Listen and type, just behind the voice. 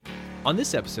On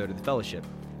this episode of The Fellowship,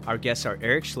 our guests are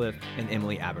Eric Schlipf and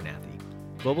Emily Abernathy,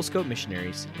 Globalscope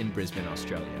missionaries in Brisbane,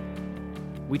 Australia.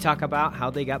 We talk about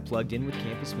how they got plugged in with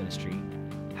campus ministry,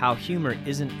 how humor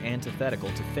isn't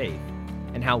antithetical to faith,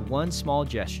 and how one small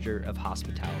gesture of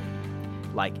hospitality,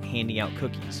 like handing out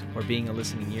cookies or being a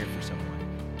listening ear for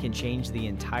someone, can change the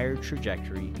entire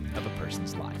trajectory of a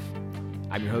person's life.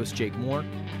 I'm your host, Jake Moore.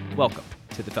 Welcome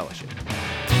to The Fellowship.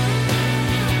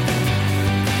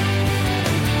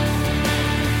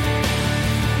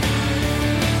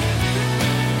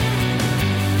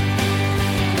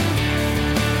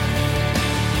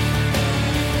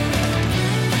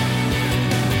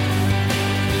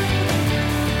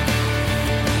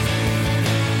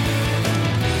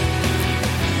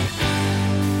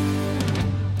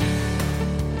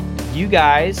 You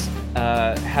guys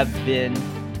have been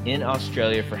in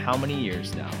Australia for how many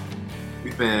years now?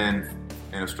 We've been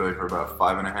in Australia for about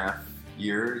 5.5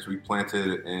 years. We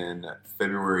planted in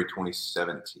February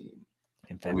 2017.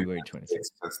 In February 2017.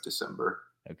 Since December.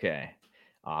 Okay,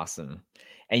 awesome.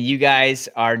 And you guys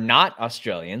are not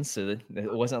Australians, so it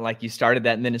wasn't like you started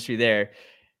that ministry there.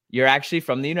 You're actually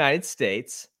from the United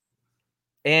States.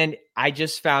 And I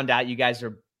just found out you guys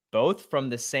are both from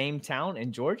the same town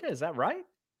in Georgia. Is that right?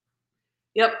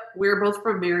 Yep, we're both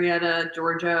from Marietta,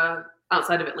 Georgia,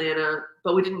 outside of Atlanta,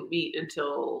 but we didn't meet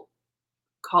until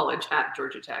college at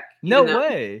Georgia Tech. No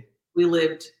way. We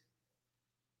lived,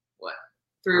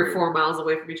 3 or 4 miles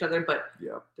away from each other, but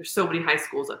there's so many high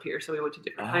schools up here, so we went to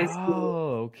different high schools.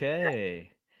 Oh, okay.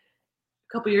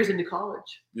 A couple years into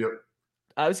college. Yep.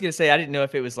 I was going to say, I didn't know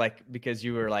if it was like because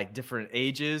you were like different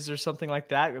ages or something like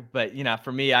that. But, you know,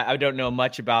 for me, I don't know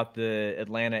much about the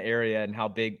Atlanta area and how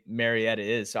big Marietta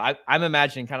is. So I'm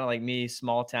imagining kind of like me,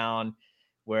 small town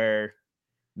where,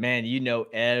 man, you know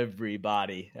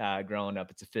everybody growing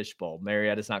up. It's a fishbowl.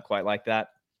 Marietta's not quite like that.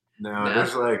 No,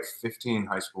 there's like 15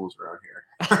 high schools around here.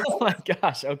 Oh my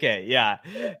gosh. Okay. Yeah.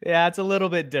 It's a little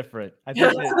bit different. I think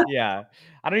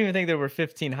I don't even think there were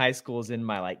 15 high schools in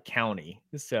my like county.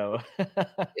 So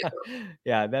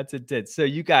yeah, that's it. So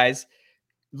you guys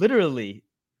literally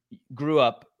grew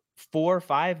up 4 or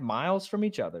 5 miles from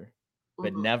each other,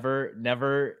 but never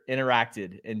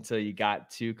interacted until you got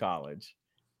to college.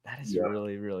 That is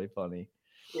really, really funny.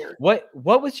 Yeah. What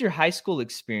was your high school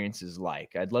experiences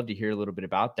like? I'd love to hear a little bit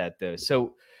about that though.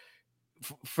 So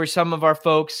for some of our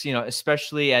folks, you know,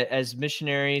 especially as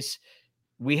missionaries,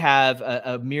 we have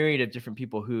a myriad of different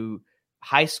people who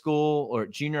high school or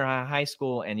junior high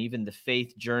school and even the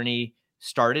faith journey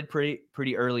started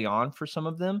pretty early on for some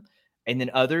of them. And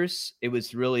then others, it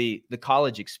was really the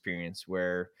college experience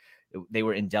where they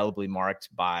were indelibly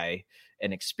marked by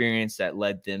an experience that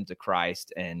led them to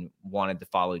Christ and wanted to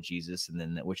follow Jesus, and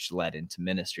then which led into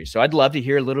ministry. So I'd love to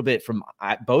hear a little bit from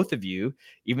both of you,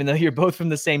 even though you're both from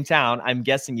the same town. I'm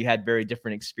guessing you had very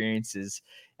different experiences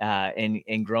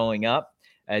in growing up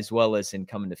as well as in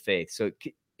coming to faith. So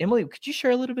Emily, could you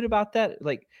share a little bit about that?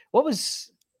 Like, what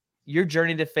was your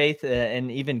journey to faith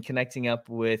and even connecting up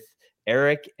with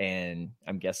Eric and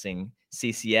I'm guessing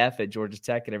CCF at Georgia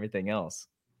Tech and everything else?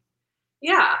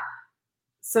 Yeah.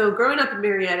 So growing up in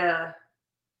Marietta,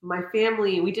 my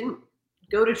family, we didn't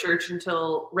go to church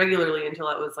regularly until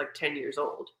I was like 10 years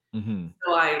old. Mm-hmm.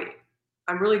 So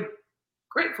I'm really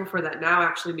grateful for that now,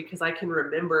 actually, because I can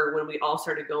remember when we all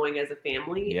started going as a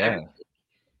family.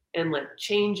 And like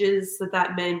changes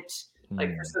that meant.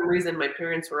 Like for some reason, my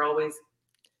parents were always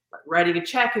like writing a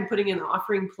check and putting in the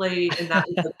offering plate, and that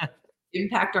would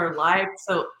impact our life.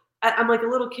 So I'm like a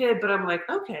little kid, but I'm like,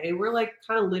 okay, we're like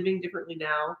kind of living differently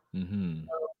now. Mm-hmm.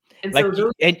 And like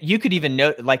so and you could even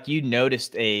like you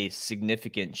noticed a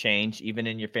significant change even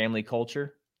in your family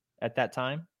culture at that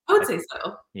time. I would say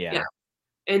so. Yeah.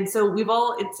 And so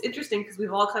it's interesting because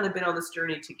we've all kind of been on this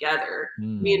journey together,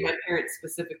 me and my parents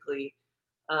specifically.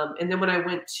 And then when I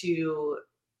went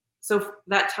so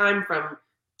that time from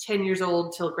 10 years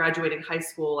old till graduating high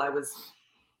school, I was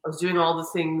doing all the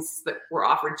things that were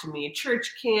offered to me: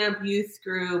 church camp, youth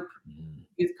group,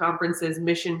 youth conferences,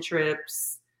 mission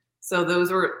trips. So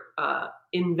those were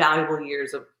invaluable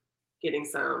years of getting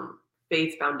some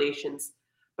faith foundations.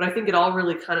 But I think it all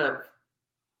really kind of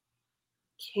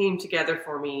came together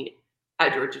for me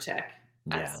at Georgia Tech.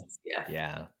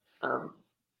 Yeah.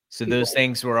 So people. those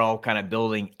things were all kind of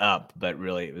building up, but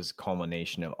really it was a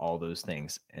culmination of all those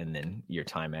things. And then your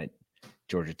time at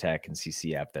Georgia Tech and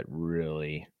CCF that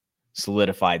really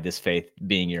solidified this faith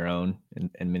being your own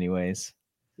in many ways.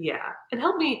 Yeah. It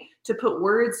helped me to put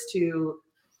words to,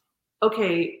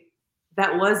 okay,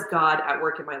 that was God at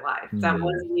work in my life. That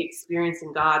was me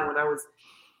experiencing God when I was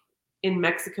in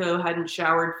Mexico, hadn't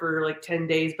showered for like 10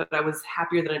 days, but I was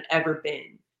happier than I'd ever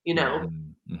been. you know.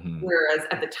 Mm-hmm. Whereas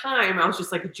at the time, I was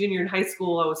just like a junior in high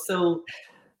school. I was so,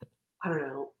 I don't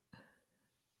know,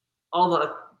 all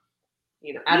the,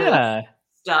 adolescent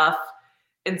stuff.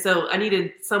 And so I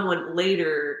needed someone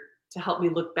later to help me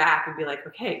look back and be like,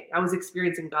 okay, I was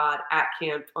experiencing God at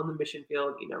camp on the mission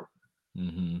field,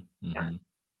 Mm-hmm. Mm-hmm. Yeah.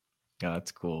 Oh,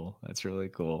 that's cool. That's really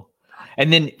cool.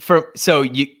 And then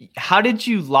how did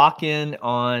you lock in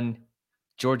on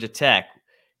Georgia Tech?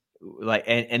 Like,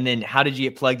 and then how did you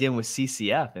get plugged in with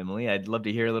CCF, Emily? I'd love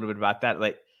to hear a little bit about that.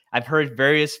 Like, I've heard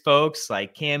various folks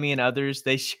like Cammie and others,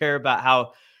 they share about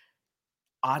how,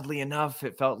 oddly enough,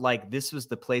 it felt like this was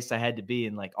the place I had to be.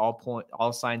 And like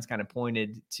all signs kind of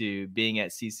pointed to being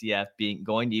at CCF,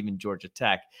 going to even Georgia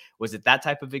Tech. Was it that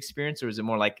type of experience, or was it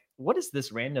more like, what is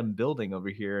this random building over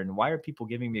here? And why are people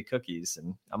giving me cookies?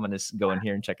 And I'm going to go in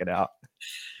here and check it out.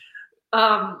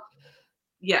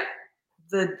 Yeah.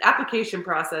 The application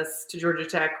process to Georgia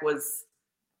Tech was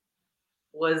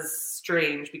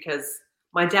strange because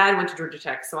my dad went to Georgia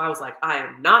Tech. So I was like, I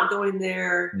am not going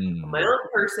there. I'm my own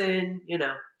person,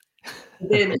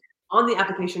 Then on the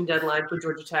application deadline for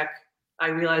Georgia Tech, I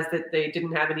realized that they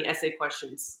didn't have any essay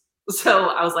questions. So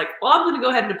I was like, well, I'm going to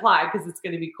go ahead and apply because it's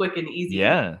going to be quick and easy.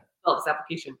 Yeah. To fill out this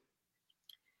application.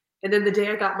 And then the day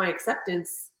I got my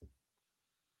acceptance,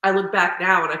 I look back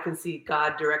now and I can see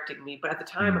God directing me. But at the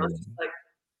time, I was just like,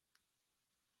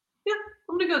 yeah,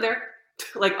 I'm going to go there.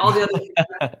 Like all the other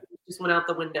just went out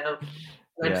the window.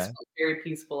 And I just felt very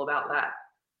peaceful about that.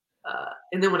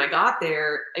 And then when I got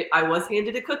there, I was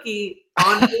handed a cookie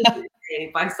on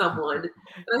Tuesday by someone.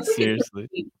 And I think Seriously?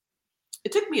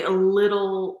 it took me a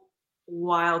little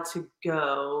while to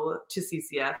go to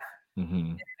CCF.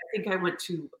 Mm-hmm. I think I went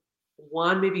to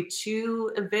one, maybe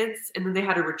two events, and then they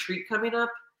had a retreat coming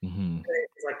up. Mm-hmm. And I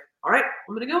was like, all right,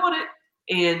 I'm going to go on it.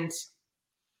 And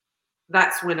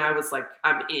that's when I was like,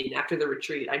 I'm in after the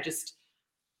retreat.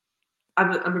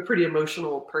 I'm a pretty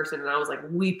emotional person, and I was like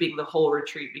weeping the whole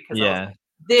retreat because I was like,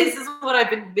 this is what I've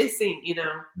been missing,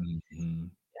 Mm-hmm.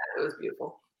 Yeah, it was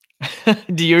beautiful.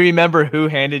 Do you remember who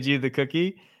handed you the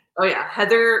cookie? Oh yeah,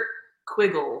 Heather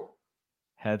Quiggle.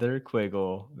 Heather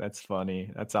Quiggle. That's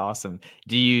funny. That's awesome.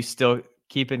 Do you still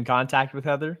keep in contact with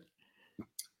Heather?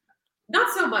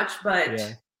 Not so much, but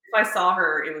if I saw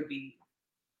her, it would be,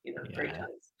 great times.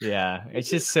 Yeah, it's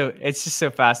just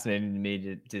so fascinating to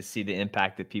me to see the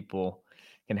impact that people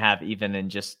can have, even in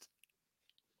just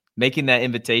making that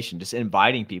invitation, just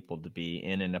inviting people to be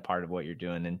in and a part of what you're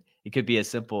doing. And it could be as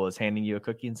simple as handing you a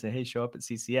cookie and saying, hey, show up at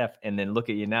CCF. And then look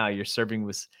at you now, you're serving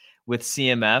with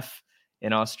CMF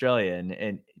in Australia.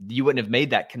 And you wouldn't have made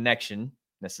that connection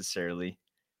necessarily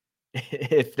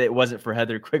if it wasn't for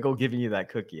Heather Quiggle giving you that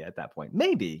cookie at that point.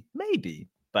 Maybe.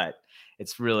 But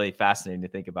it's really fascinating to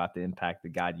think about the impact that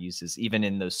God uses, even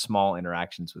in those small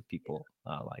interactions with people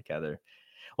like Heather.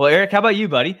 Well, Eric, how about you,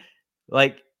 buddy?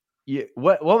 Like,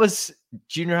 what was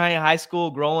junior high and high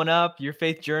school growing up, your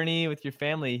faith journey with your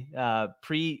family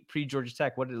pre Georgia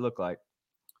Tech? What did it look like?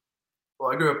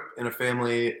 Well, I grew up in a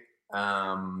family.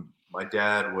 My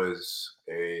dad was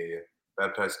a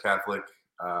baptized Catholic,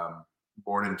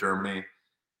 born in Germany.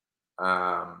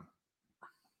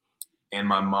 And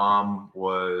my mom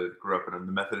grew up in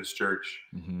the Methodist church.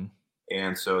 Mm-hmm.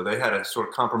 And so they had a sort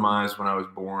of compromise when I was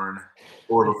born,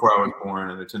 or before I was born,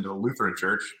 and attended a Lutheran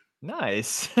church.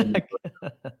 Nice.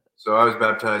 So I was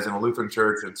baptized in a Lutheran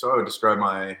church, and so I would describe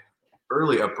my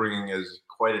early upbringing as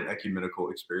quite an ecumenical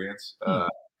experience.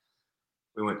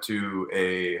 We went to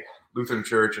a Lutheran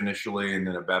church initially, and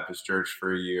then a Baptist church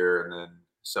for a year, and then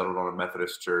settled on a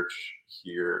Methodist church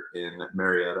here in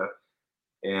Marietta.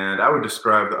 And I would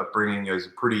describe the upbringing as a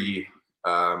pretty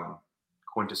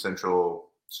quintessential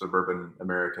suburban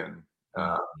American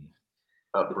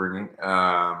upbringing.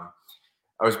 I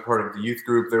was part of the youth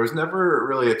group. There was never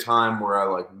really a time where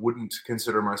I wouldn't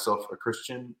consider myself a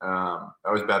Christian. I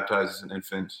was baptized as an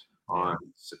infant on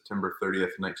September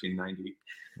 30th, 1990.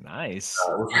 Nice.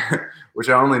 Which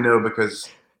I only know because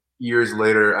years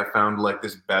later I found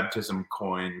this baptism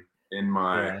coin in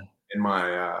my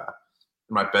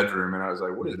bedroom, and I was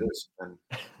like, "What is this?" And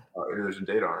there's a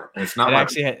date on it. And it's not. It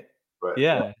actually had, but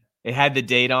it had the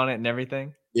date on it and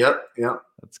everything. Yep.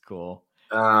 That's cool.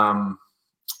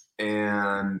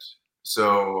 And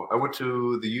so I went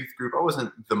to the youth group. I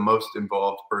wasn't the most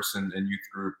involved person in youth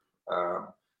group.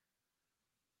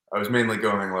 I was mainly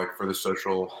going for the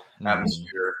social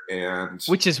atmosphere, and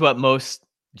which is what most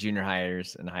junior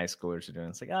hires and high schoolers are doing.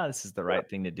 It's like, this is the right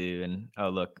thing to do, and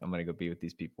look, I'm gonna go be with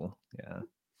these people. Yeah.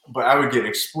 But I would get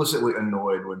explicitly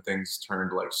annoyed when things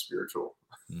turned spiritual.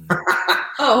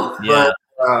 Oh yeah.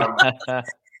 But,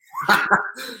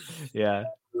 yeah.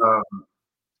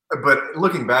 but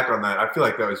looking back on that, I feel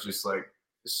like that was just like,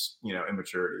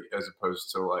 immaturity as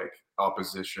opposed to like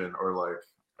opposition or like,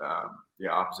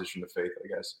 opposition to faith, I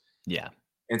guess. Yeah.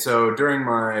 And so during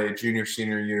my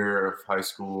senior year of high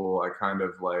school, I kind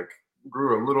of like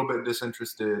grew a little bit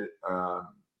disinterested,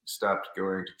 stopped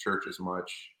going to church as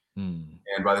much.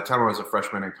 And by the time I was a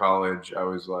freshman in college, I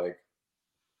was like,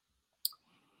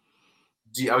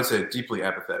 I would say deeply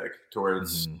apathetic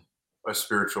towards a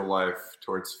spiritual life,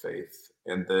 towards faith.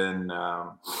 And then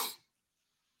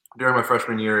during my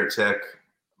freshman year at Tech,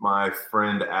 my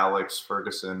friend Alex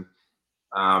Ferguson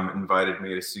invited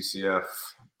me to CCF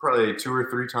probably 2 or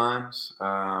 3 times.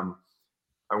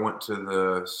 I went to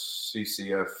the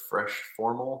CCF Fresh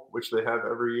Formal, which they have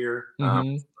every year.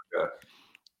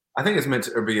 I think it's meant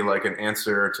to be like an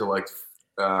answer to like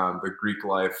the Greek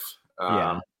life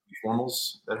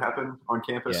formals that happen on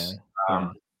campus.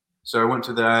 So I went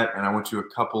to that, and I went to a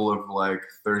couple of like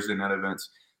Thursday night events.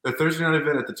 The Thursday night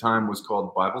event at the time was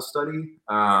called Bible Study,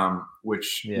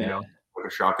 which like a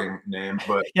shocking name,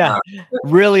 but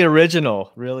really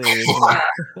original. But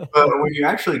when you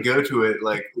actually go to it,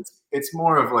 like it's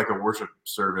more of like a worship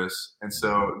service, and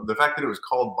so the fact that it was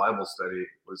called Bible Study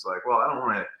was like, well, I don't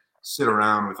want to sit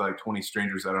around with like 20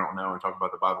 strangers I don't know and talk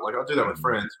about the Bible. Like I'll do that with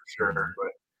friends for sure,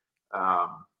 but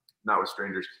not with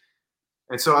strangers.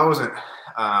 And so I wasn't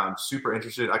super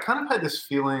interested. I kind of had this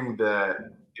feeling that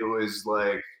it was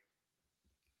like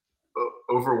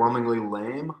overwhelmingly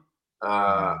lame,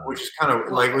 which is kind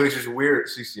of like, which is weird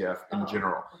at CCF in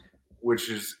general, which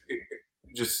is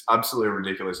just absolutely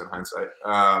ridiculous in hindsight.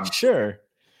 Sure.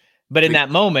 But in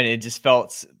that moment, it just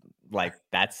felt like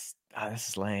this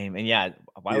is lame. And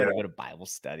why would I go to Bible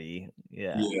study?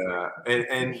 Yeah.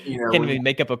 And can't even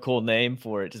make up a cool name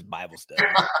for it, just Bible study.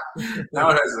 Now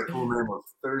it has the cool name of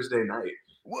Thursday night.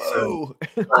 Whoa.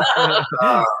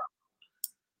 So,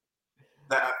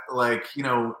 that, like,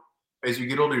 as you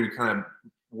get older, you kind of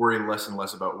worry less and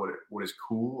less about what is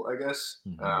cool, I guess.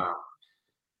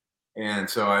 And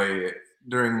so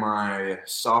during my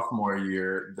sophomore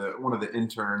year, one of the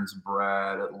interns,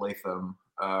 Brad Latham,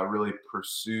 really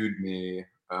pursued me.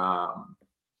 I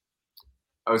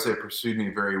would say pursued me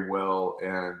very well,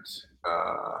 and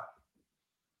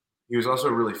he was also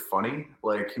really funny.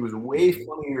 Like, he was way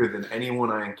funnier than anyone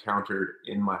I encountered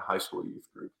in my high school youth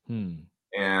group.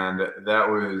 And that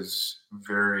was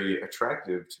very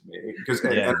attractive to me because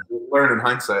I learned in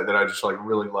hindsight that I just like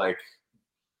really like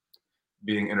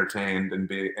being entertained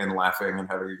and laughing and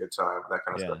having a good time, that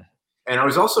kind of stuff. And it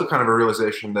was also kind of a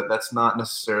realization that that's not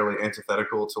necessarily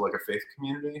antithetical to like a faith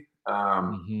community.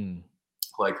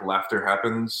 Like laughter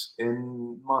happens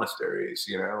in monasteries,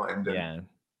 and in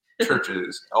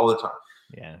churches all the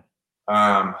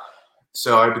time.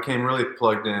 So I became really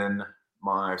plugged in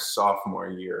my sophomore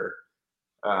year.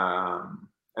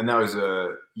 And that was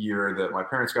a year that my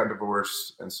parents got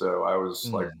divorced. And so I was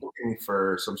like looking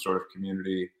for some sort of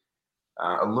community,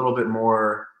 a little bit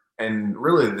more. And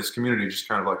really this community just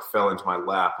kind of like fell into my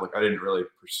lap. Like I didn't really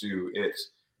pursue it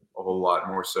a whole lot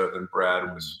more so than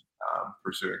Brad was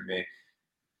pursuing me.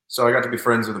 So I got to be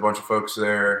friends with a bunch of folks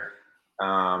there,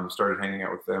 started hanging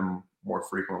out with them more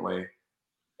frequently,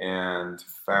 and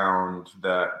found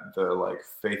that the like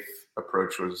faith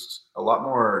approach was a lot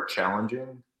more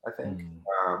challenging, I think,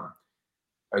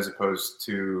 as opposed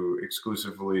to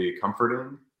exclusively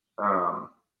comforting,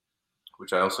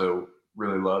 which I also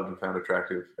really loved and found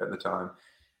attractive at the time.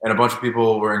 And a bunch of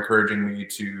people were encouraging me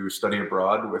to study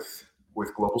abroad with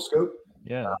Globalscope.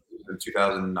 In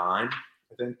 2009,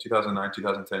 I think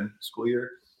 2010 school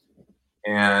year.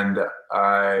 And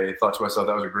I thought to myself,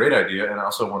 that was a great idea. And I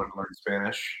also wanted to learn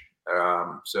Spanish.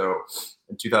 So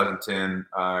in 2010,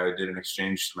 I did an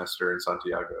exchange semester in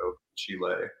Santiago,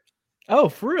 Chile. Oh,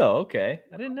 for real? Okay.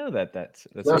 I didn't know that. That's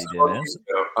what you did,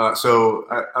 man. So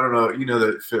I don't know,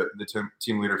 the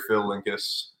team leader, Phil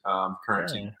Linkus, current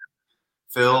team.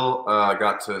 Phil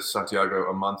got to Santiago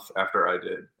a month after I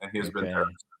did, and he has been there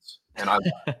since. And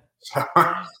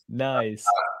nice.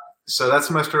 So that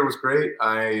semester was great.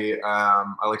 I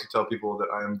like to tell people that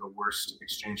I am the worst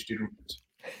exchange student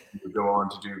who would go on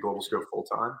to do Globalscope full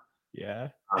time. Yeah.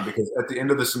 Because at the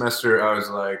end of the semester, I was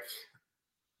like,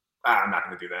 I'm not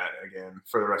going to do that again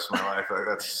for the rest of my life. Like,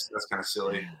 that's kind of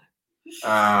silly.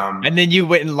 And then you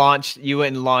went and launched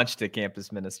a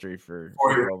campus ministry for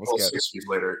Globalscope. 6 years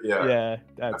later. Yeah. Yeah,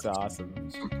 that's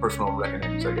awesome. Some personal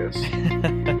reckonings, I guess.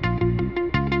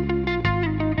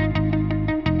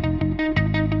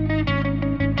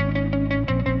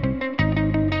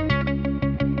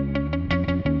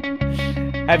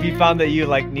 Have you found that you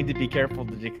like need to be careful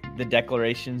to the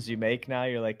declarations you make now?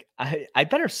 You're like, I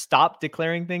better stop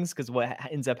declaring things, because what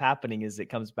ends up happening is it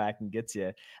comes back and gets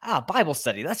you. Bible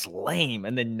study, that's lame.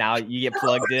 And then now you get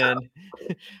plugged in.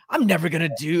 I'm never going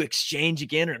to do exchange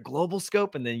again or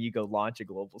Globalscope. And then you go launch a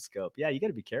Globalscope. Yeah, you got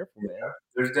to be careful, man.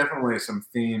 There's definitely some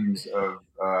themes of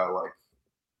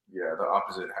the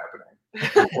opposite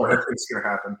happening. What I think's going to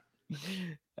happen.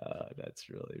 That's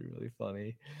really, really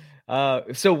funny.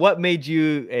 So what made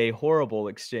you a horrible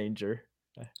exchanger?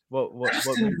 I just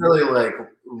didn't really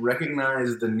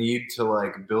recognize the need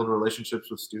to build relationships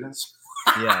with students.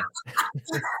 Yeah.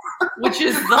 Which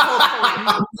is the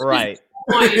whole point. Right.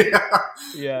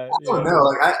 Yeah. I don't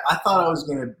know. I thought I was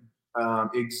going to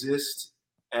exist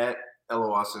at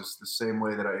Eloasis the same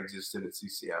way that I existed at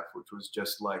CCF, which was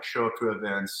just show up to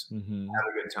events, have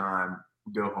a good time,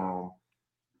 go home.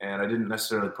 And I didn't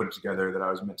necessarily put it together that I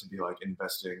was meant to be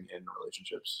investing in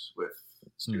relationships with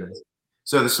students.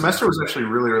 So the semester was actually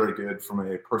really, really good from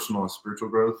a personal and spiritual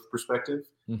growth perspective,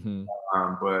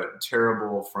 but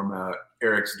terrible from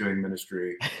Eric's doing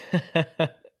ministry.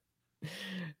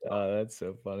 Oh, that's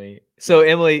so funny. So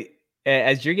Emily,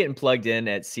 as you're getting plugged in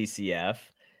at CCF,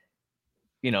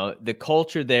 the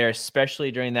culture there,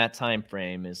 especially during that time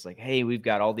frame, is like, hey, we've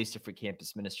got all these different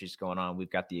campus ministries going on.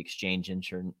 We've got the exchange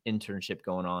internship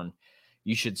going on.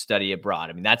 You should study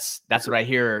abroad. I mean, that's what I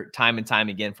hear time and time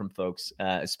again from folks,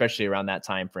 especially around that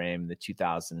time frame, the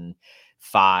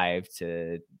 2005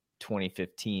 to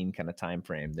 2015 kind of time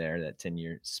frame there, that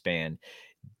 10-year span.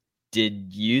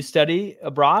 Did you study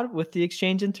abroad with the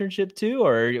exchange internship too,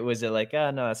 or was it like,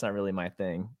 no, that's not really my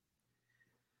thing?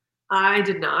 I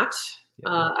did not.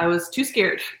 I was too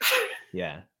scared.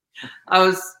 Yeah. I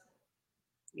was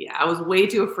way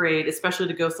too afraid, especially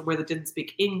to go somewhere that didn't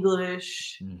speak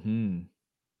English.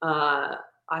 I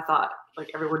thought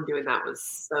everyone doing that was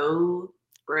so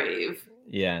brave.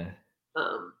 Yeah.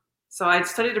 So I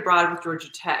studied abroad with Georgia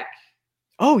Tech.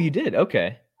 Oh, you did?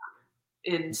 Okay.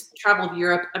 And traveled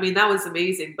Europe. I mean, that was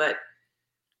amazing, but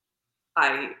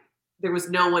there was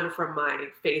no one from my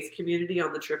faith community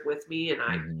on the trip with me, and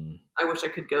I wish I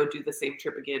could go do the same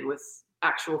trip again with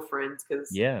actual friends, because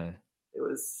I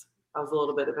was a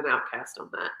little bit of an outcast on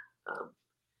that.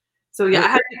 I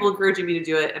had people encouraging me to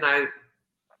do it, and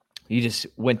you just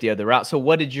went the other route. So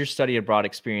what did your study abroad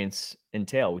experience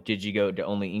entail? Did you go to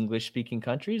only English speaking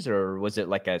countries, or was it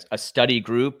like a study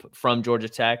group from Georgia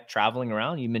Tech traveling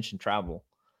around? You mentioned travel.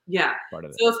 Yeah. Part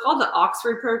of it. So it's called the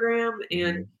Oxford program,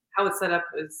 and how it's set up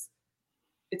is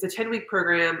it's a 10-week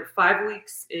program. 5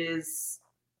 weeks is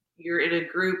you're in a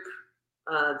group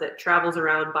that travels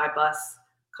around by bus,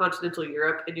 continental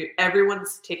Europe, and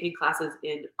everyone's taking classes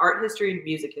in art history and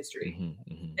music history.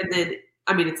 And then,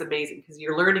 I mean, it's amazing because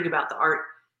you're learning about the art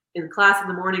in class in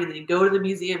the morning, and then you go to the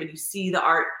museum and you see the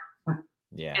art.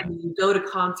 Yeah. And you go to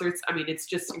concerts. I mean, it's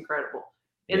just incredible.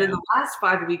 And then the last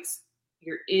 5 weeks,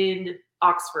 you're in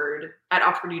Oxford, at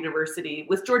Oxford University,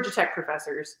 with Georgia Tech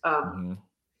professors.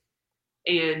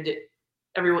 And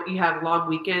you have long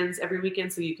weekends every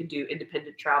weekend, so you can do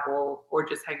independent travel or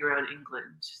just hang around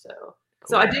England. So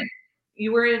I did.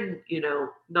 You were in,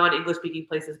 non-English speaking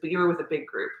places, but you were with a big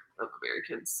group of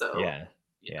Americans. So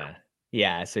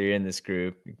yeah. So you're in this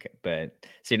group, but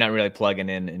so you're not really plugging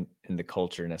in the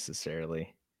culture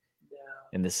necessarily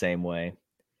in the same way.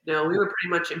 No, we were pretty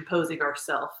much imposing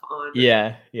ourselves on.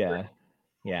 Yeah.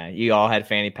 You all had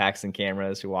fanny packs and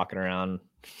cameras. You're walking around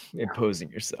imposing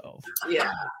yourself.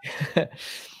 Yeah.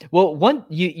 Well,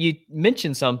 you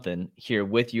mentioned something here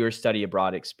with your study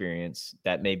abroad experience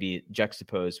that may be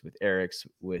juxtaposed with Eric's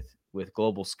with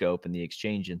Globalscope and the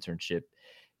exchange internship,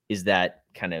 is that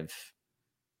kind of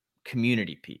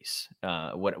community piece.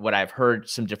 What I've heard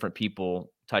some different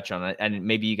people touch on, and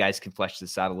maybe you guys can flesh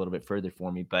this out a little bit further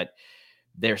for me, but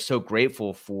they're so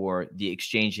grateful for the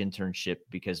exchange internship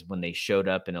because when they showed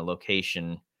up in a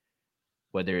location,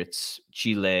 whether it's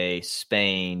Chile,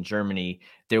 Spain, Germany,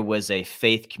 there was a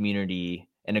faith community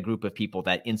and a group of people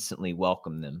that instantly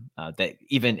welcomed them. That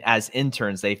even as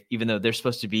interns, even though they're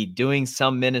supposed to be doing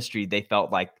some ministry, they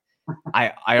felt like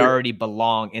I already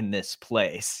belong in this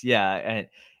place. Yeah.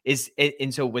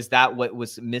 And so was that what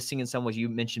was missing in some ways? You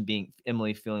mentioned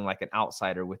Emily feeling like an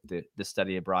outsider with the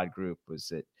study abroad group.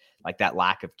 Was it like that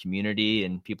lack of community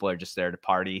and people are just there to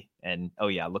party and, oh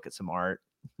yeah, look at some art?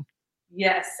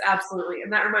 Yes, absolutely.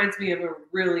 And that reminds me of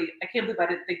I can't believe I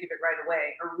didn't think of it right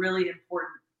away. A really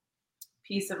important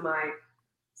piece of my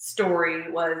story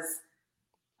was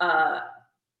I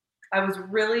was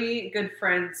really good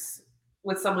friends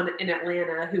with someone in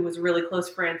Atlanta who was really close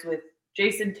friends with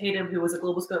Jason Tatum, who was a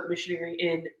Globalscope missionary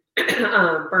in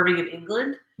Birmingham,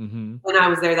 England, when I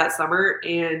was there that summer.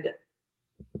 And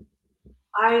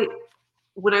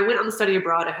when I went on the study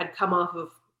abroad, I had come off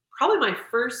of probably my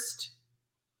first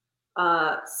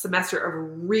semester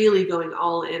of really going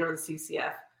all in on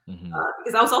CCF.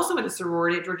 Because I was also in a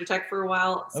sorority at Georgia Tech for a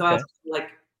while. So I was like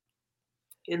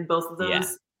in both of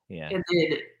those. Yeah. And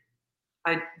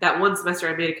then that one semester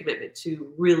I made a commitment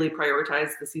to really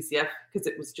prioritize the CCF because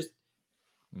it was just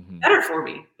better for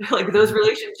me. Like those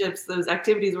relationships, those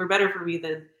activities were better for me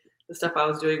than the stuff I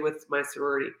was doing with my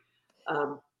sorority.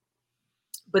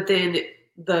 But then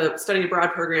the study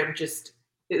abroad program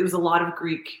it was a lot of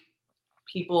Greek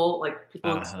people, like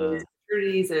people in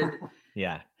fraternities and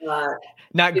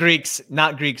not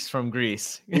Greeks from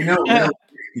Greece. We know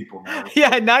people now.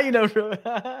 Yeah, now you know.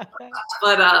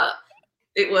 But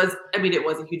it was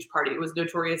a huge party. It was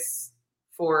notorious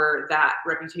for that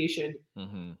reputation.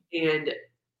 And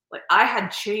like I had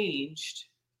changed.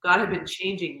 God had been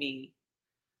changing me.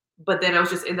 But then I was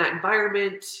just in that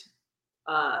environment.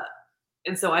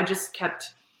 And so I just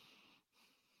kept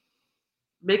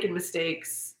making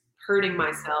mistakes, hurting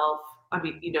myself. I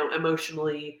mean,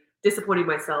 emotionally disappointing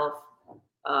myself.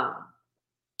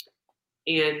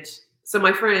 And so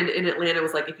my friend in Atlanta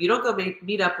was like, if you don't go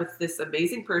meet up with this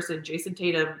amazing person, Jason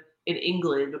Tatum, in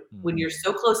England, when you're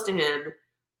so close to him,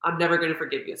 I'm never going to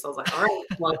forgive you. So I was like, all right,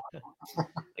 well,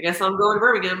 I guess I'm going to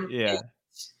Birmingham. Yeah.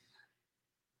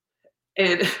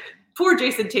 And poor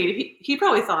Jason Tatum, he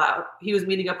probably thought he was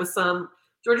meeting up with some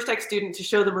Georgia Tech student to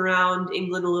show them around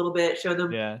England a little bit, show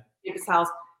them his house.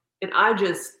 And I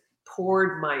just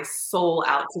poured my soul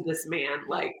out to this man.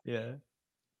 Like,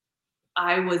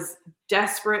 I was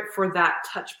desperate for that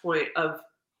touch point of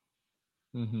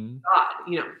God,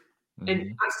 And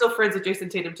I'm still friends with Jason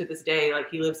Tatum to this day. Like,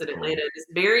 he lives in Atlanta and is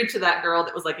married to that girl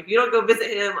that was like, if you don't go visit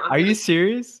him. Are you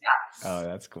serious? Yeah. Oh,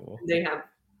 that's cool. They have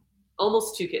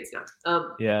almost 2 kids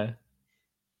now. Yeah.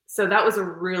 So that was a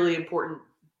really important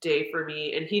day for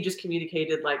me. And he just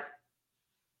communicated, like,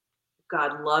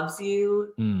 God loves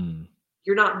you.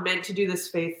 You're not meant to do this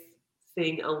faith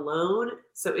thing alone.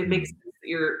 So it makes sense that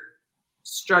you're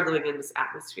struggling in this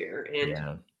atmosphere.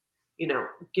 And,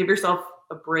 give yourself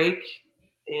a break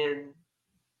and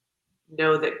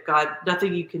know that God,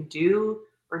 nothing you can do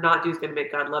or not do is going to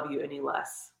make God love you any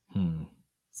less.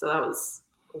 So that was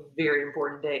a very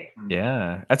important day.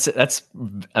 Yeah. That's,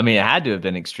 I mean, it had to have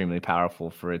been extremely powerful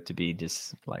for it to be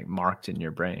just like marked in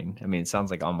your brain. I mean, it sounds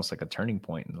like almost like a turning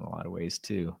point in a lot of ways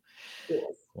too. Yes.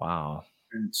 Wow.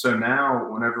 And so now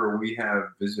whenever we have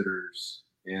visitors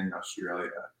in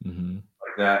Australia,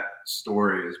 like that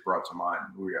story is brought to mind.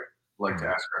 We like to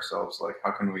ask ourselves, like,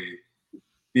 how can we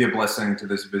be a blessing to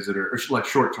this visitor, or like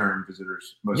short-term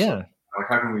visitors mostly? Like,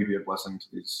 how can we be a blessing to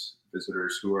these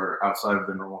visitors who are outside of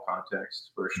the normal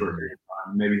context for a short period of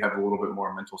time, maybe have a little bit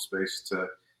more mental space to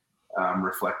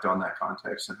reflect on that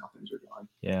context and how things are going?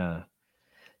 Yeah.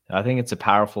 I think it's a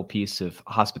powerful piece of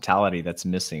hospitality that's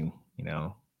missing.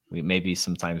 We maybe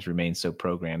sometimes remain so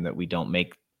programmed that we don't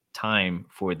make time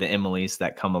for the Emilys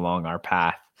that come along our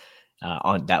path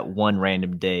on that one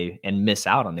random day and miss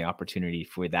out on the opportunity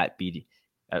for that be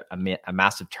a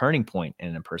massive turning point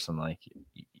in a person like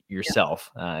yourself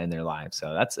in their lives.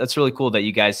 So that's really cool that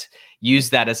you guys use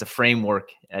that as a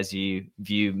framework as you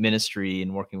view ministry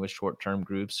and working with short-term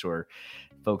groups or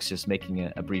folks just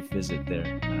making a brief visit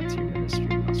there to your ministry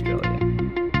in Australia.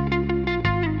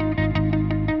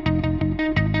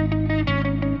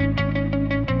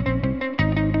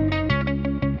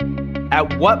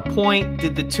 At what point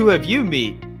did the two of you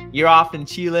meet? You're off in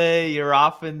Chile. You're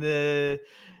off in the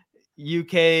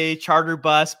UK charter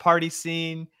bus party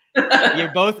scene.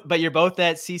 You're both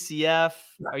at CCF.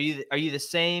 Are you the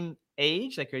same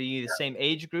age? Like, are you the same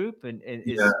age group? And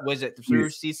was it through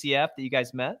CCF that you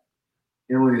guys met?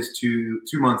 Emily is two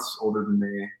months older than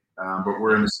me, but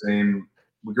we're in the same.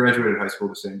 We graduated high school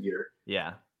the same year.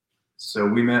 Yeah. So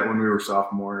we met when we were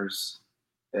sophomores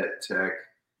at Tech.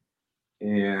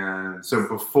 And so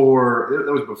that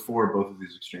was before both of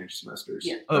these exchange semesters.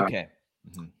 Yeah. Okay.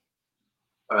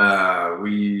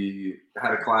 We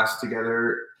had a class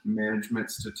together, management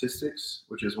statistics,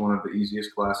 which is one of the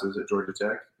easiest classes at Georgia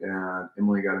Tech. And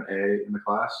Emily got an A in the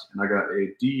class, and I got a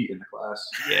D in the class.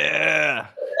 Yeah.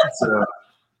 So,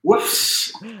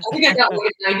 whoops. I think I got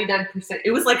like 99%.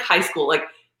 It was like high school. Like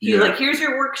here's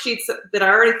your worksheets that I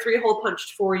already 3-hole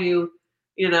punched for you.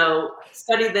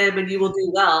 Study them and you will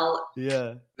do well.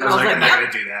 Yeah. I was like, I'm not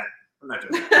going to do that. I'm not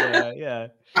doing that. Yeah.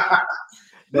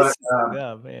 But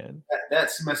man. That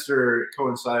semester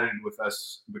coincided with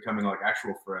us becoming like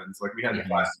actual friends. Like, we had the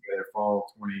class together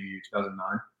fall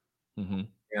 2009.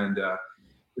 And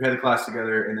we had the class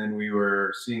together, and then we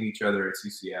were seeing each other at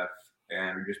CCF,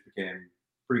 and we just became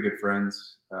pretty good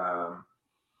friends.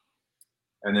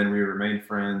 And then we remained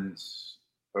friends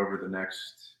over the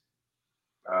next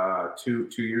 2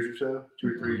 years or so, 2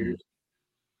 or 3 years.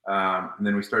 And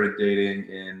then we started dating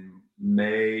in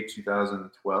May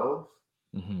 2012.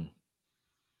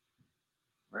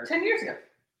 Right? 10 years ago.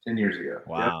 10 years ago.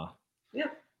 Wow.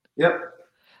 Yep.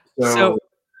 So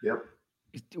yep.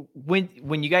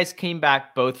 When you guys came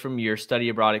back both from your study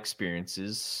abroad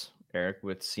experiences, Eric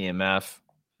with CMF,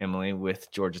 Emily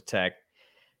with Georgia Tech,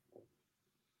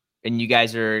 and you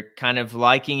guys are kind of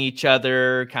liking each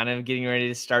other, kind of getting ready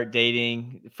to start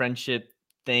dating, friendship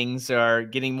things are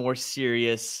getting more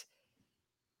serious.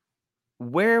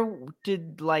 Where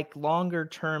did like longer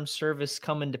term service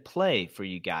come into play for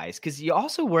you guys? Because you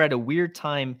also were at a weird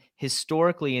time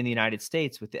historically in the United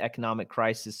States with the economic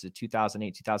crisis of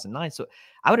 2008, 2009. So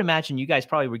I would imagine you guys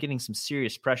probably were getting some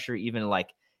serious pressure, even like,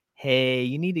 hey,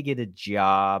 you need to get a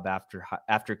job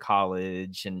after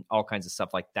college and all kinds of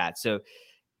stuff like that. So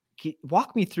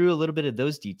walk me through a little bit of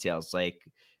those details. Like,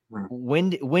 when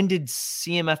did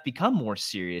CMF become more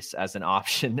serious as an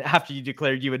option after you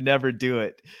declared you would never do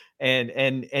it?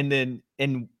 And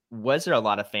was there a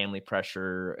lot of family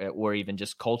pressure or even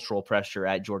just cultural pressure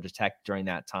at Georgia Tech during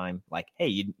that time? Like, hey,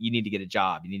 you need to get a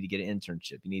job, you need to get an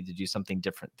internship, you need to do something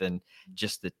different than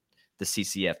just the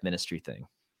CCF ministry thing.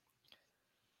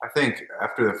 I think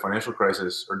after the financial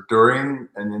crisis or during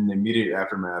and in the immediate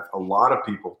aftermath, a lot of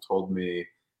people told me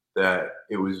that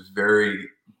it was very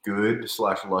good /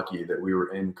 lucky that we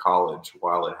were in college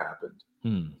while it happened,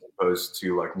 as opposed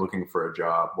to like looking for a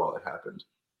job while it happened.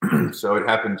 So it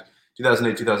happened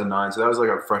 2008, 2009. So that was like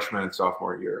our freshman and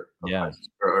sophomore year of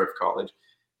college.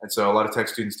 And so a lot of tech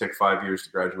students take 5 years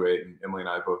to graduate, and Emily and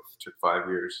I both took 5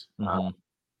 years.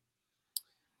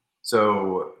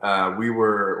 So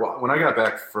when I got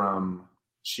back from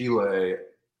Chile,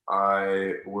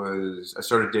 I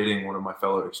started dating one of my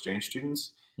fellow exchange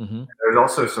students. There's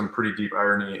also some pretty deep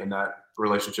irony in that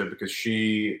relationship because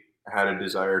she had a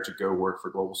desire to go work for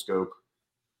Globalscope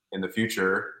in the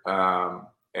future,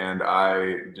 and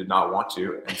I did not want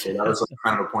to. And so that was like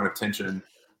kind of a point of tension,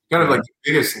 kind of like the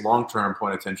biggest long-term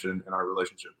point of tension in our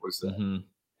relationship was that. And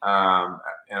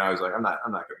I was like, I'm not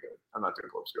going to go. I'm not doing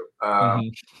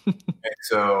Globalscope. And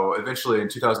so eventually in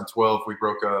 2012, we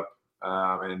broke up,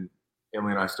 and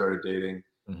Emily and I started dating.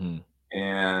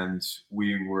 And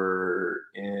we were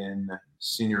in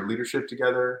senior leadership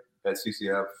together at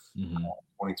CCF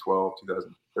 2012,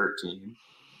 2013.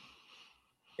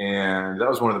 And that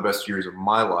was one of the best years of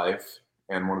my life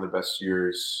and one of the best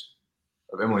years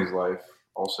of Emily's life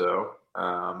also.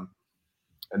 And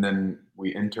then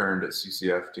we interned at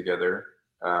CCF together.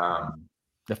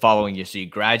 The following year. So you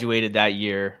graduated that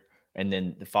year, and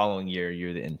then the following year,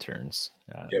 you're the interns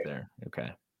there.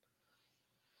 Okay.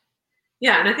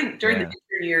 Yeah, and I think during the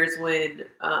intern years when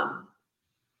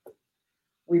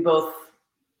we both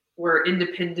were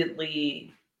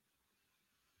independently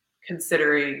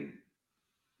considering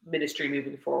ministry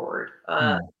moving forward,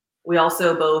 we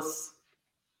also both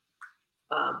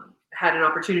had an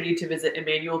opportunity to visit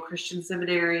Emmanuel Christian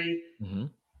Seminary,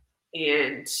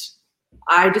 and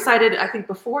I decided, I think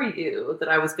before you, that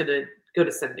I was going to go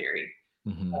to seminary.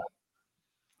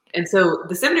 And so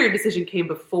the seminary decision came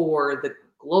before the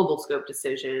Globalscope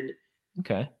decision.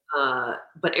 Okay.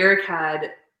 But Eric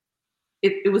had,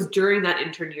 it was during that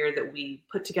intern year that we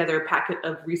put together a packet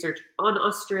of research on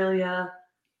Australia.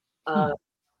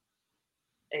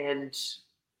 And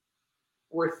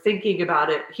we're thinking about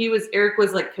it. Eric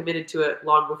was like committed to it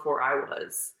long before I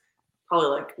was, probably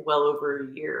like well over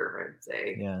a year, I'd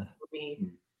say. Yeah. For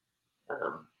me.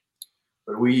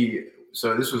 But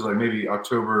so this was like maybe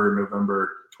October,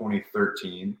 November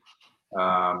 2013.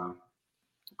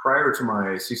 Prior to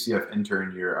my CCF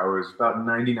intern year, I was about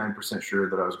 99% sure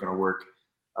that I was going to work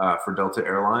for Delta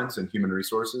Airlines and human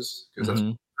resources, because that's what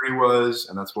my degree was,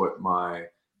 and that's what my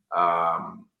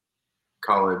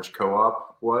college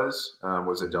co-op was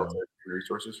at Delta Human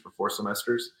Resources for 4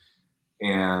 semesters.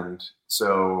 And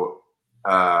so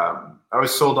I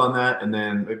was sold on that. And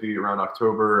then maybe around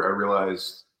October, I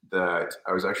realized that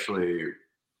I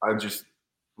just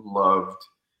loved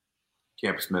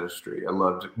campus ministry. I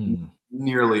loved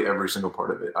nearly every single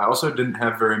part of it. I also didn't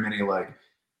have very many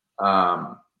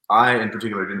I in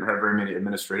particular didn't have very many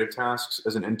administrative tasks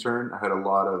as an intern. I had a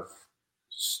lot of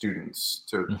students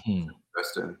to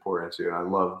invest in, pour into, and I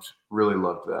really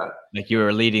loved that. Like you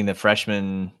were leading the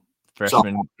freshman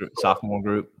sophomore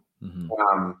group.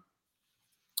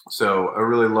 So I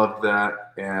really loved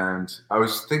that, and I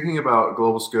was thinking about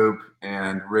Globalscope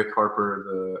and Rick Harper,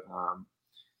 the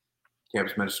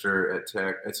campus minister at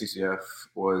CCF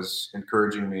was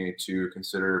encouraging me to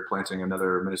consider planting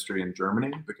another ministry in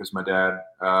Germany because my dad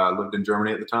lived in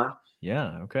Germany at the time.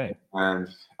 Yeah. Okay. And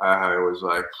I was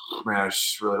like, man, I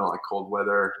just really don't like cold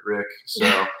weather, Rick.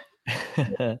 So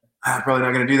I'm probably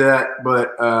not going to do that.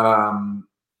 But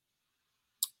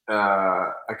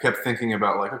I kept thinking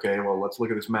about like, okay, well, let's look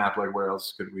at this map. Like, where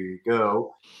else could we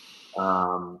go?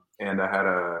 And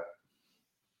I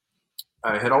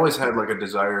had always had like a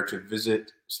desire to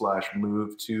visit /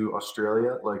 move to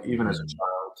Australia, like even as a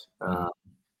child, a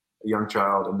young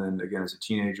child, and then again as a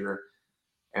teenager.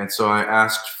 And so I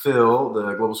asked Phil, the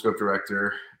Globalscope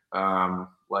director,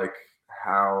 like,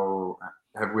 how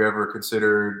have we ever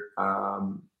considered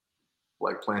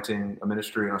like planting a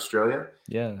ministry in Australia?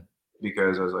 Yeah.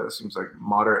 Because I was like, it seems like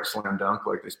moderate slam dunk,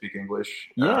 like they speak English.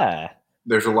 Yeah.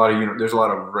 There's a lot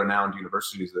of renowned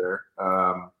universities there.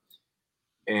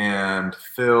 And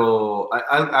Phil,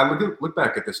 I look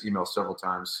back at this email several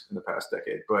times in the past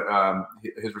decade, but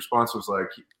his response was like,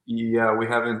 yeah, we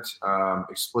haven't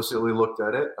explicitly looked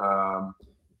at it,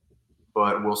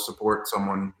 but we'll support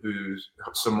someone / a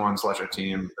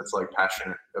team that's like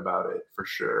passionate about it for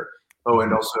sure. Oh,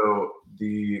 and also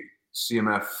the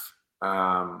CMF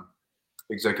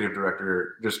executive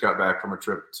director just got back from a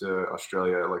trip to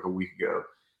Australia like a week ago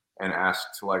and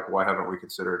asked, like, why haven't we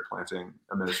considered planting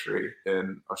a ministry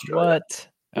in Australia? What?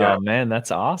 Yeah. Oh man,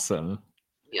 that's awesome.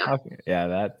 Yeah.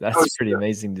 Yeah, that's pretty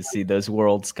amazing to see those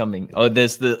worlds coming. Oh,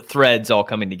 there's the threads all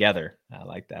coming together. I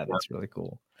like that. That's really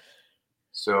cool.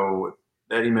 So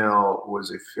that email was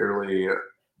a fairly,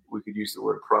 we could use the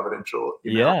word providential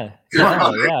email.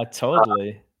 Yeah,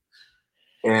 totally.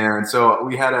 And so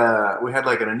we had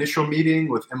like an initial meeting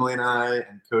with Emily and I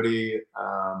and Cody,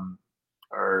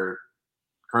 our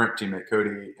current teammate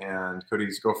Cody and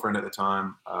Cody's girlfriend at the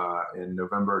time, in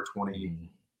November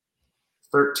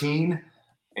 2013.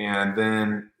 And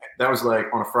then that was like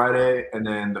on a Friday. And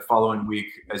then the following week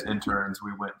as interns,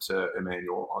 we went to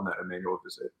Emmanuel on that Emmanuel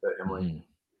visit that Emily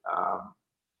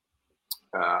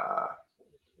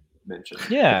mentioned.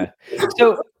 Yeah.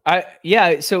 So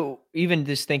even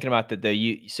just thinking about that,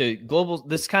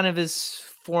 this kind of is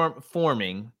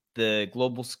forming the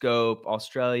Globalscope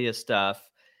Australia stuff.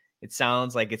 It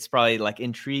sounds like it's probably like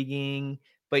intriguing,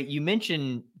 but you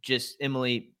mentioned just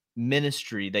Emily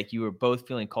ministry, like you were both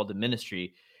feeling called to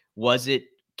ministry. Was it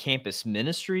campus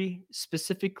ministry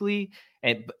specifically?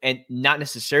 And not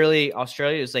necessarily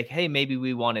Australia? It was like, hey, maybe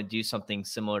we want to do something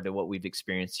similar to what we've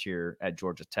experienced here at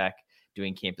Georgia Tech,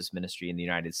 doing campus ministry in the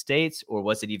United States, or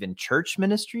was it even church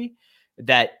ministry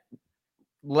that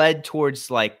led towards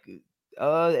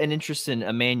an interest in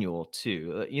Emmanuel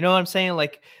too? You know what I'm saying?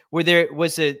 Like, was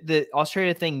the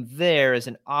Australia thing there as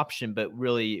an option, but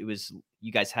really it was,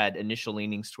 you guys had initial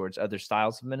leanings towards other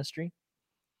styles of ministry?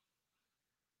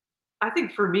 I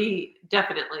think for me,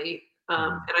 definitely.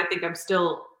 And I think I'm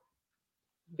still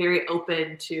very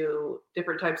open to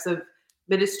different types of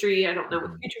ministry. I don't know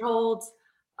what the future holds.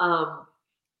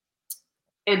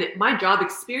 And my job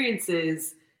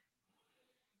experiences,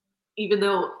 even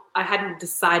though I hadn't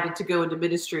decided to go into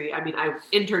ministry, I mean, I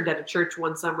interned at a church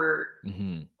one summer,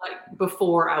 like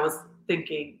before I was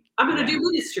thinking, I'm going to do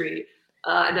ministry.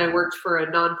 And I worked for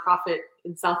a nonprofit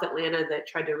in South Atlanta that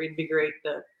tried to reinvigorate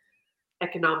the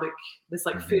this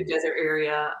like food desert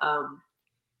area.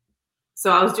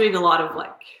 So I was doing a lot of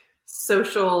like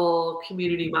social,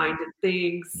 community-minded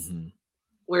things,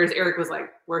 whereas Eric was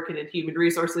like working in human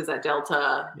resources at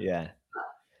Delta. Yeah.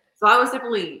 So I was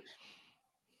definitely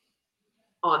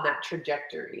on that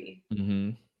trajectory.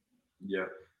 Yeah.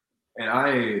 And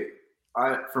I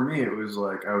for me, it was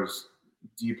like I was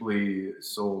deeply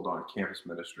sold on campus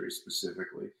ministry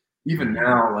specifically. Even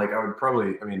now, like I would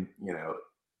probably, I mean, you know,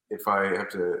 if I have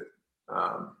to,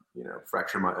 you know,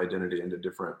 fracture my identity into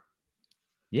different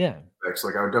aspects,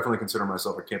 like I would definitely consider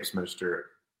myself a campus minister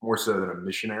more so than a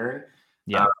missionary.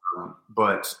 Yeah.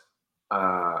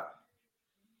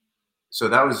 So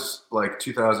that was like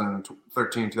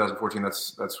 2013, 2014.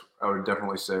 That's I would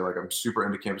definitely say like I'm super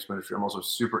into campus ministry. I'm also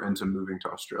super into moving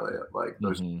to Australia. Like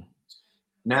those.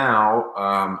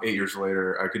 Now, 8 years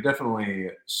later, I could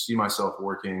definitely see myself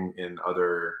working in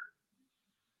other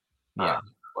like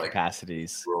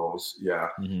capacities, roles. Yeah.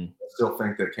 I still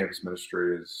think that campus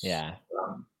ministry is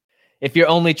if your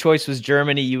only choice was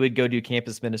Germany, you would go do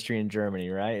campus ministry in Germany,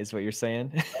 right? Is what you're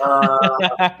saying? I'm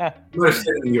going to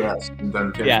stay in the U.S. and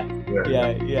then Yeah.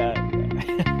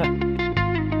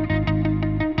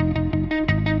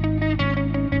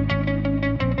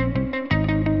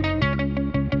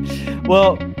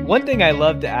 Well, one thing I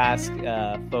love to ask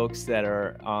folks that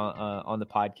are on the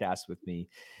podcast with me,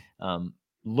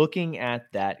 looking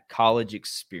at that college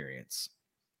experience,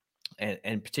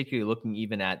 and particularly looking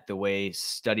even at the way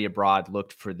study abroad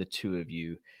looked for the two of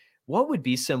you, what would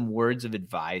be some words of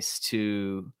advice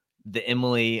to the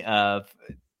Emily of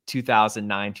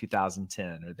 2009,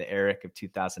 2010, or the Eric of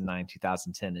 2009,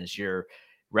 2010, as you're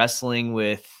wrestling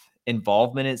with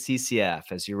involvement at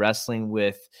CCF, as you're wrestling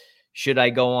with, should I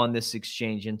go on this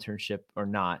exchange internship or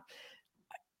not?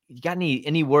 You got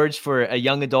any words for a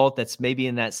young adult that's maybe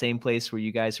in that same place where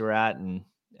you guys were at, and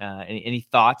any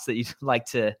thoughts that you'd like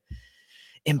to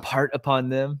impart upon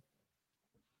them?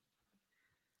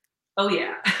 Oh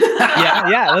yeah.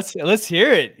 yeah. Let's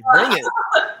hear it. Bring it.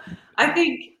 I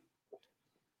think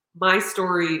my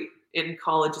story in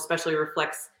college especially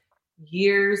reflects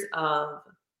years of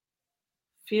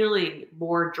feeling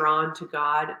more drawn to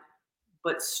God,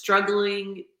 but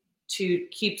struggling to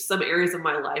keep some areas of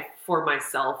my life for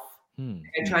myself.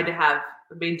 I tried to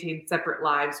maintain separate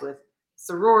lives with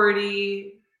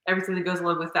sorority, everything that goes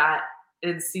along with that,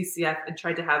 and CCF, and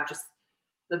tried to have just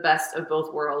the best of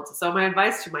both worlds. So my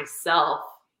advice to myself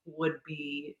would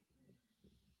be,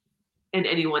 and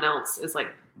anyone else, is like,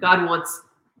 God wants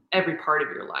every part of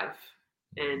your life.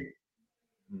 And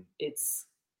it's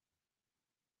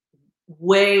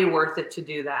way worth it to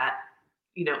do that,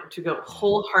 to go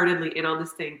wholeheartedly in on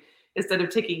this thing instead of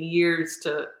taking years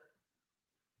to,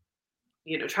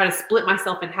 try to split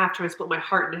myself in half, try to split my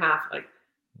heart in half. Like,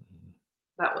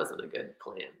 that wasn't a good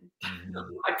plan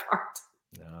on my part.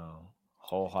 No,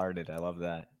 wholehearted. I love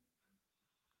that.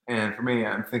 And for me,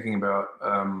 I'm thinking about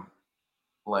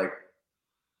like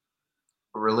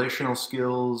relational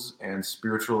skills and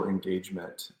spiritual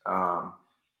engagement. How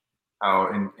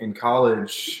in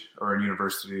college or in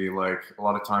university, like a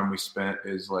lot of time we spent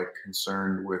is like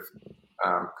concerned with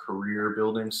career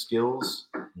building skills,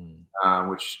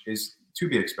 which is to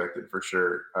be expected for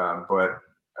sure. But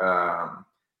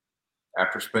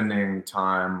after spending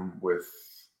time with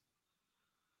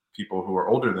people who are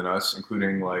older than us,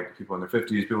 including like people in their 50s,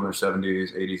 people in their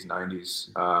 70s, 80s,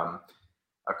 90s,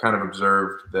 I've kind of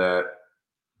observed that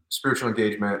spiritual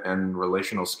engagement and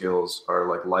relational skills are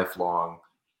like lifelong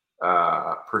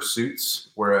pursuits,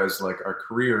 whereas like our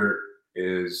career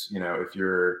is, if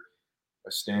you're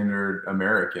a standard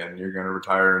American, you're going to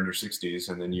retire in your 60s,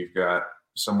 and then you've got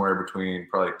somewhere between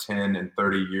probably 10 and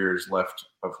 30 years left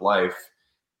of life.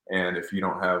 And if you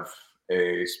don't have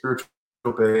a spiritual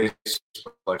base,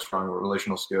 like strong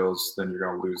relational skills, then you're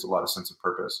going to lose a lot of sense of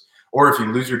purpose. Or if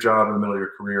you lose your job in the middle of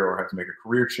your career, or have to make a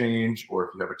career change, or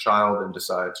if you have a child and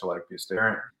decide to like be a stay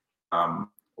parent,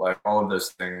 like all of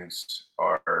those things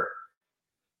are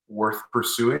worth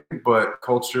pursuing. But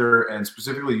culture, and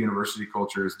specifically university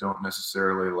cultures, don't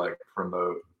necessarily like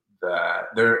promote that.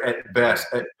 They're at best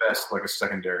like a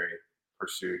secondary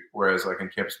pursuit, whereas like in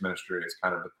campus ministry, it's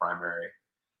kind of the primary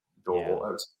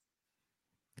goal.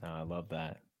 I love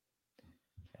that.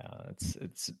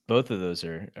 It's both of those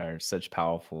are such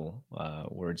powerful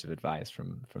words of advice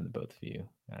from the both of you.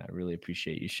 I really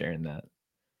appreciate you sharing that.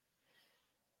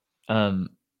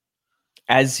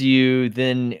 As you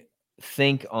then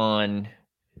think on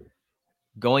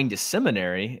going to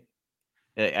seminary,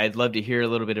 I'd love to hear a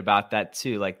little bit about that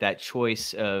too, like that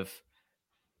choice of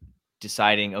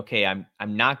deciding, okay, I'm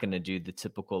not going to do the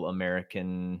typical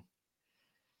American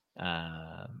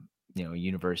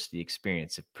university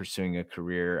experience of pursuing a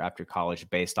career after college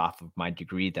based off of my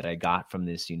degree that I got from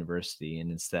this university,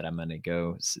 and instead I'm going to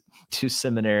go to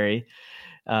seminary.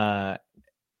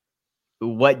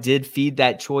 What did feed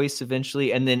that choice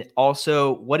eventually? And then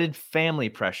also, what did family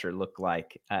pressure look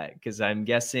like? Because I'm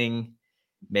guessing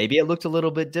maybe it looked a little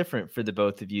bit different for the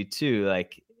both of you too.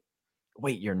 Like,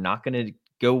 wait, you're not going to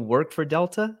go work for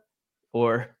Delta?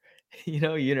 Or,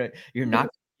 you're not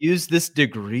use this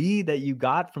degree that you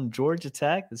got from Georgia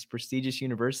Tech, this prestigious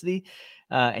university,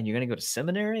 and you're going to go to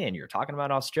seminary, and you're talking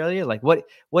about Australia. Like, what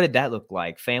did that look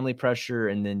like? Family pressure,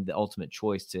 and then the ultimate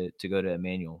choice to go to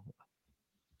Emmanuel.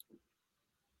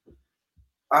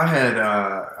 I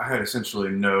had essentially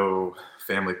no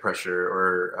family pressure,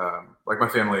 or like my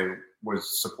family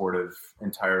was supportive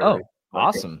entirely. Oh,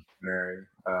 awesome!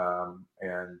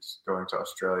 And going to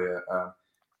Australia.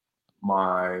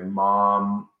 My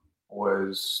mom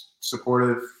was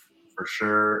supportive for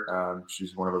sure.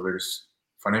 She's one of our biggest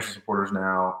financial supporters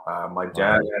now. My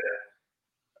dad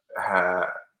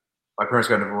my parents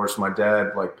got divorced. My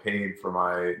dad like paid for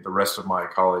the rest of my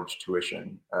college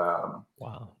tuition.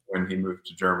 When he moved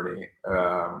to Germany.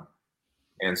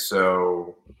 And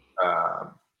so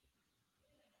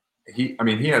he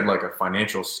had like a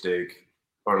financial stake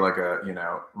or like a,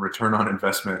 return on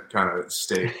investment kind of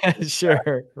state.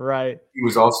 Sure. Right. He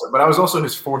was also, but I was also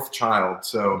his fourth child.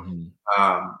 So,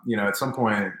 Mm-hmm. at some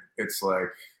point it's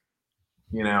like,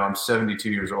 I'm 72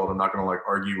 years old. I'm not going to like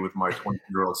argue with my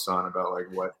 20-year-old son about like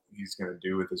what he's going to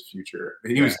do with his future.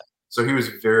 He was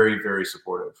very, very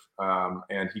supportive.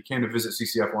 And he came to visit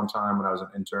CCF one time when I was an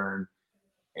intern,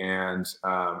 and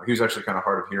he was actually kind of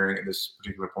hard of hearing at this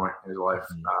particular point in his life.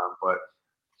 But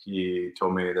he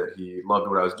told me that he loved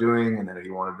what I was doing and that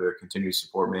he wanted to continue to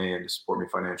support me and to support me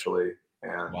financially.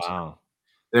 And wow.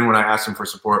 Then when I asked him for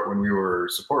support when we were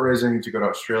support raising to go to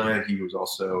Australia, he was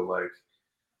also like,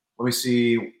 let me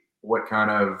see what kind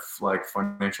of like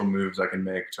financial moves I can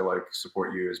make to like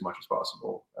support you as much as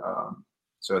possible.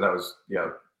 So that was,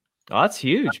 Oh, that's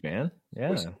huge, man.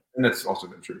 Yeah. And that's also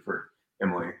been true for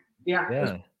Emily.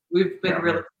 Yeah. We've been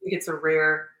really, I think it's a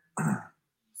rare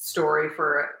story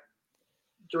for a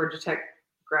Georgia Tech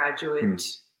graduate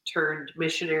turned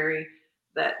missionary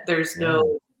that there's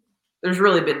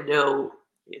really been no,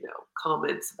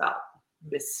 comments about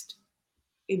missed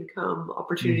income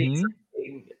opportunities,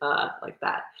 like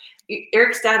that.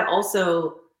 Eric's dad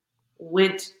also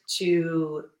went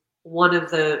to one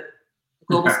of the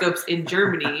Globalscopes in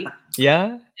Germany.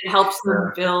 Yeah. It helps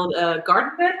them build a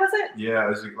garden bed, was it? Yeah, it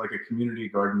was like a community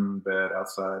garden bed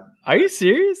outside. Are you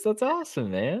serious? That's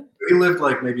awesome, man. He lived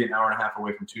like maybe an hour and a half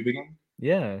away from Tübingen.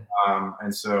 Yeah.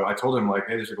 And so I told him like,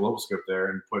 hey, there's a Globalscope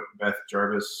there, and put Beth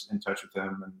Jarvis in touch with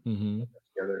him and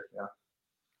together. Yeah.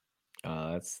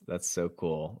 That's so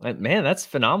cool. Man, that's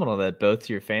phenomenal that both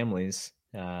your families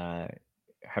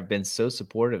have been so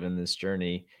supportive in this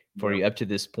journey for you up to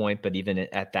this point, but even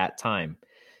at that time.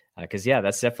 Because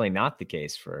that's definitely not the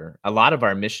case for a lot of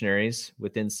our missionaries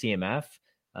within CMF.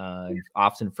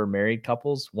 Often for married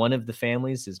couples, one of the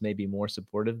families is maybe more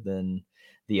supportive than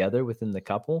the other within the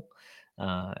couple.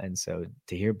 And so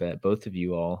to hear that both of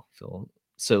you all feel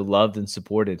so loved and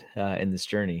supported in this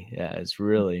journey is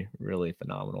really, really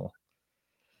phenomenal.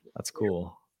 That's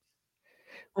cool.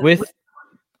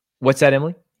 What's that,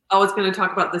 Emily? I was going to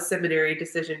talk about the seminary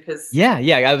decision because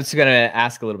I was going to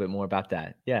ask a little bit more about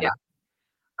that. Yeah.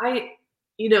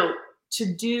 To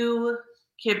do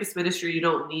campus ministry, you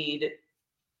don't need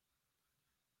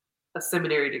a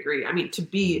seminary degree. I mean, to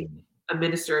be a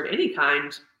minister of any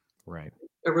kind, right?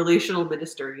 A relational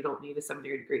minister, you don't need a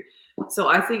seminary degree. So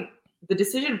I think the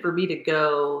decision for me to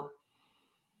go,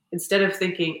 instead of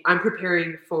thinking I'm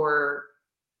preparing for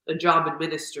a job in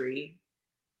ministry,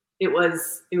 it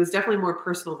was definitely more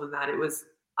personal than that. It was,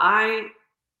 I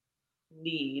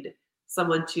need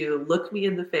someone to look me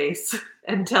in the face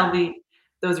and tell me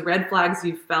those red flags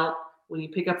you felt when you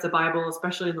pick up the Bible,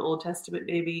 especially in the Old Testament,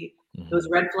 maybe those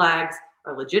red flags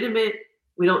are legitimate.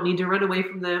 We don't need to run away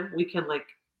from them. We can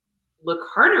look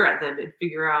harder at them and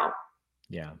figure out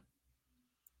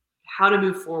how to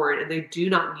move forward. And they do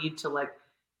not need to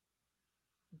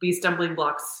be stumbling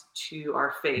blocks to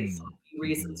our faith.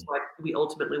 Reasons why we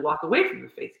ultimately walk away from the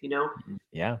faith,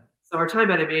 Yeah. So our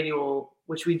time at Emmanuel,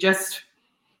 which we took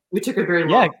a very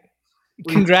long.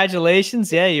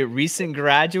 Congratulations. You're recent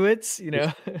graduates, 8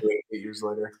 years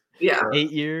later. Yeah.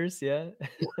 8 years. Yeah.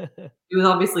 It was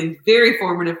obviously very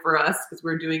formative for us because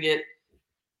we're doing it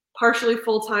partially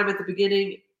full time at the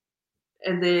beginning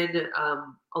and then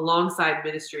alongside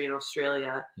ministry in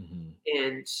Australia.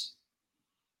 And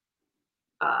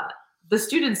the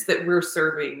students that we're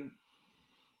serving,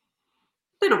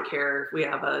 they don't care if we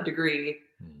have a degree.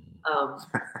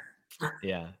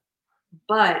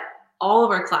 But all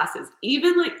of our classes,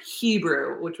 even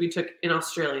Hebrew, which we took in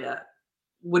Australia,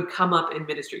 would come up in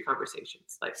ministry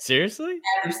conversations. Seriously?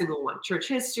 Every single one. Church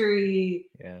history,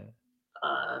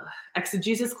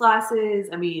 exegesis classes.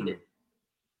 I mean,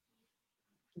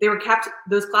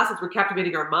 those classes were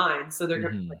captivating our minds. So they're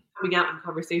coming out in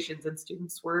conversations and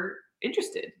students were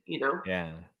interested,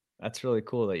 Yeah. That's really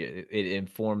cool that it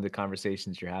informed the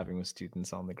conversations you're having with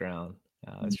students on the ground.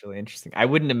 That's really interesting. I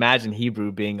wouldn't imagine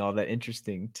Hebrew being all that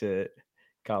interesting to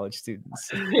college students.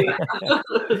 Kind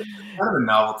of a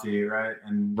novelty, right?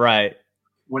 And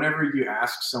whenever you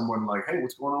ask someone hey,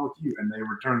 what's going on with you? And they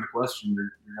return the question,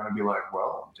 you're going to be like,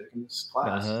 well, I'm taking this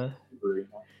class.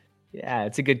 Yeah,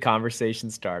 it's a good conversation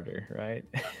starter, right?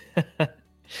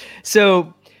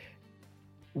 So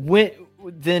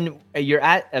then you're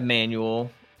at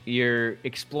Emmanuel, you're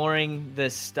exploring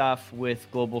this stuff with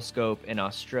Globalscope in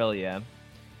Australia.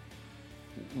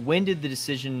 When did the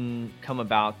decision come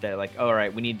about that all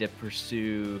right, we need to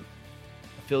pursue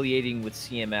affiliating with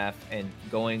CMF and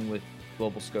going with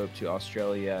Globalscope to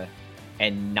Australia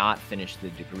and not finish the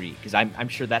degree? Because I'm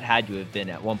sure that had to have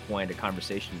been at one point a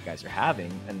conversation you guys are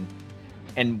having. And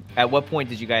And at what point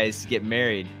did you guys get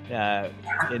married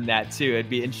in that too? It'd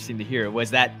be interesting to hear.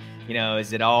 Was that,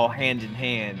 is it all hand in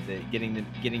hand,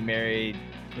 getting married,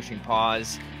 pushing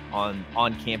pause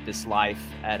on campus life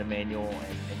at Emmanuel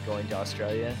and going to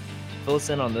Australia? Fill us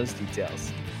in on those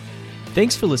details.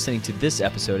 Thanks for listening to this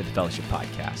episode of the Fellowship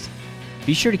Podcast.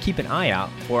 Be sure to keep an eye out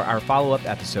for our follow-up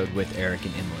episode with Eric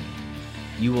and Emily.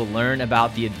 You will learn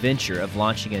about the adventure of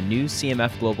launching a new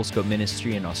CMF Globalscope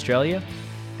ministry in Australia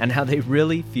and how they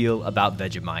really feel about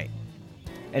Vegemite.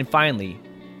 And finally,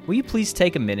 will you please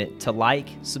take a minute to like,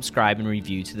 subscribe, and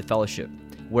review to the Fellowship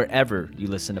wherever you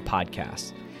listen to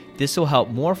podcasts. This will help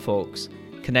more folks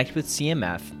connect with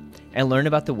CMF and learn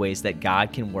about the ways that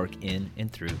God can work in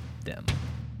and through them.